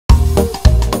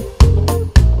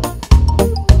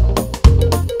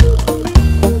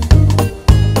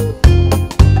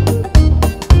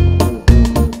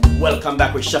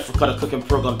Cut a Cooking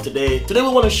program today. Today we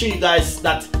want to show you guys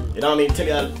that, you know what I mean, tell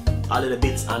you a little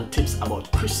bits and tips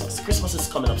about Christmas. Christmas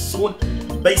is coming up soon.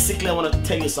 Basically, I want to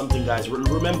tell you something, guys.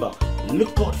 Remember,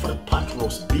 look out for the pot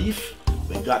roast beef.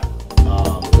 We got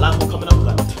lamb coming up, we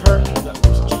got turkey, we got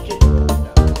roast chicken.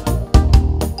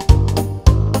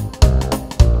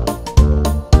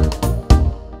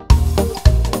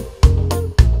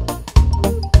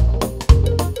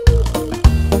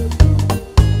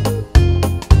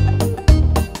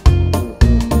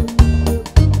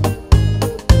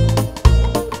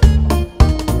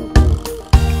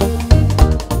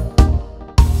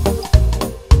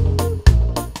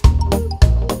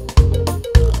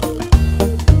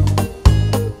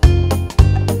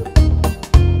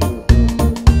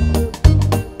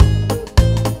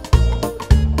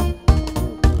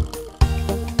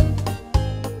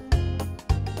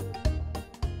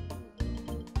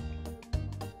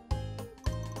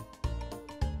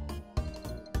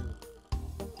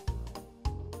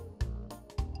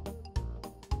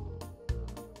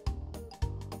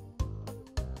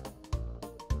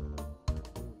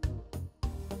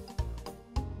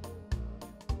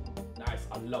 Nice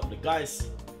and lovely, guys.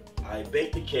 I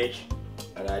bake the cake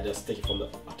and I just take it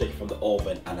from the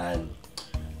oven and I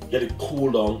get it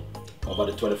cooled down over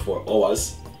the 24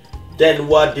 hours. Then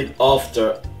what I did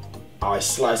after, I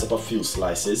slice up a few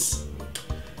slices.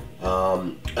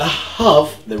 I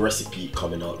have the recipe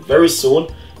coming out very soon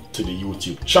to the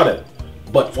YouTube channel.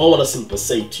 But what I want to simply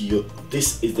say to you,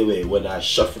 this is the way when I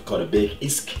chef record a bake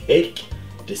his cake.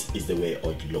 This is the way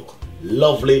it look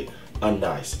lovely and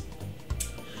nice.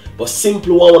 But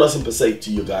simply what I want to simply say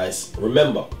to you guys,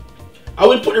 remember, I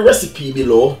will put the recipe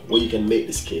below where you can make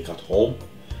this cake at home.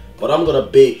 But I'm gonna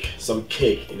bake some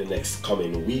cake in the next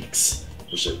coming weeks,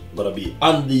 which is gonna be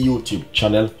on the YouTube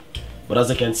channel. But as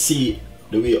you can see,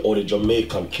 the way all the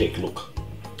Jamaican cake look,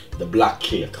 the black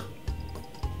cake.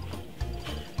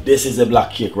 This is the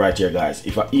black cake right here, guys.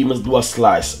 If I even do a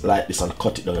slice like this and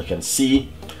cut it down, you can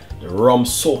see the rum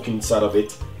soak inside of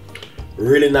it.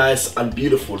 Really nice and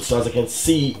beautiful. So as you can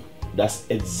see, that's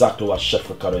exactly what Chef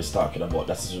Ricardo is talking about.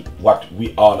 That's what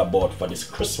we all about for this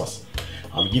Christmas.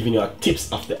 I'm giving you a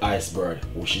tips of the iceberg,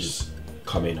 which is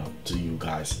coming up to you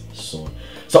guys soon.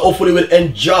 So hopefully we'll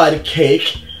enjoy the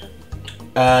cake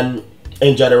and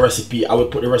enjoy the recipe. I will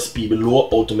put the recipe below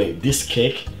how to make this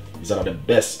cake. It's one of the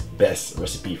best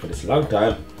recipe for this long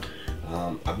time.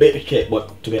 I baked the cake,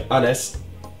 but to be honest,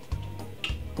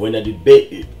 when I did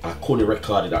bake it, I couldn't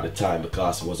record it at the time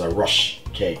because it was a rush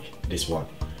cake, this one.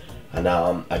 And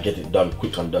I get it done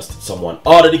quick and dusted. Someone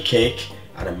ordered the cake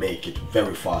and I make it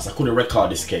very fast. I couldn't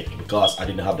record this cake because I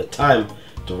didn't have the time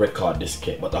to record this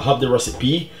cake. But I have the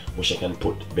recipe which I can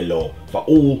put below for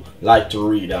who like to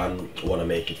read and want to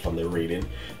make it from the reading.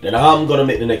 Then I'm going to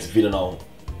make the next video now,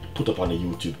 put up on the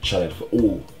YouTube channel for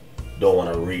who don't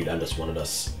want to read and just want to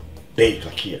just bake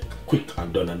a cake quick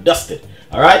and done and dusted.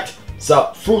 Alright?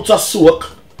 So fruits are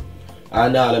soaked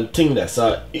and all them things there,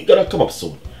 so it's gonna come up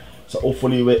soon. So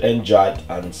hopefully you will enjoy it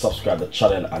and subscribe to the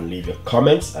channel and leave your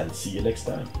comments, and see you next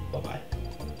time. Bye bye.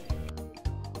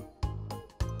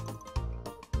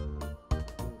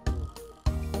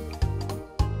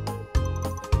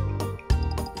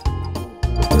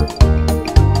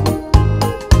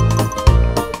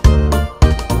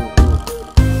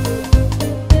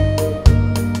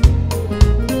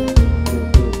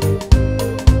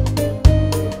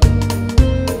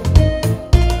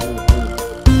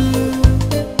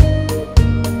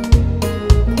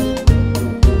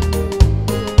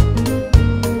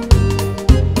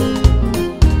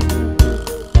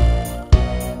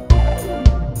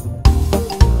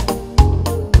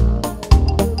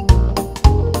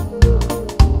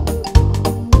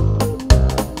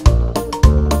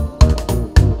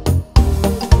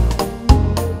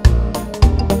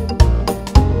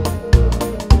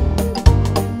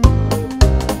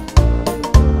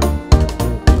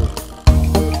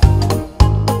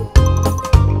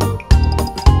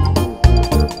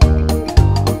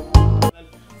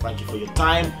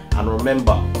 Time, and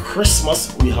remember,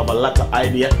 Christmas we have a lot of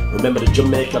idea. Remember the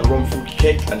Jamaican rum fruit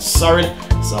cake and sorry,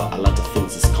 so a lot of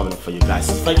things is coming up for you guys.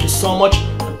 So thank you so much,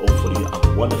 and hopefully you have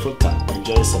a wonderful time.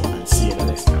 Enjoy yourself and see you in the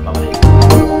next time. Bye bye.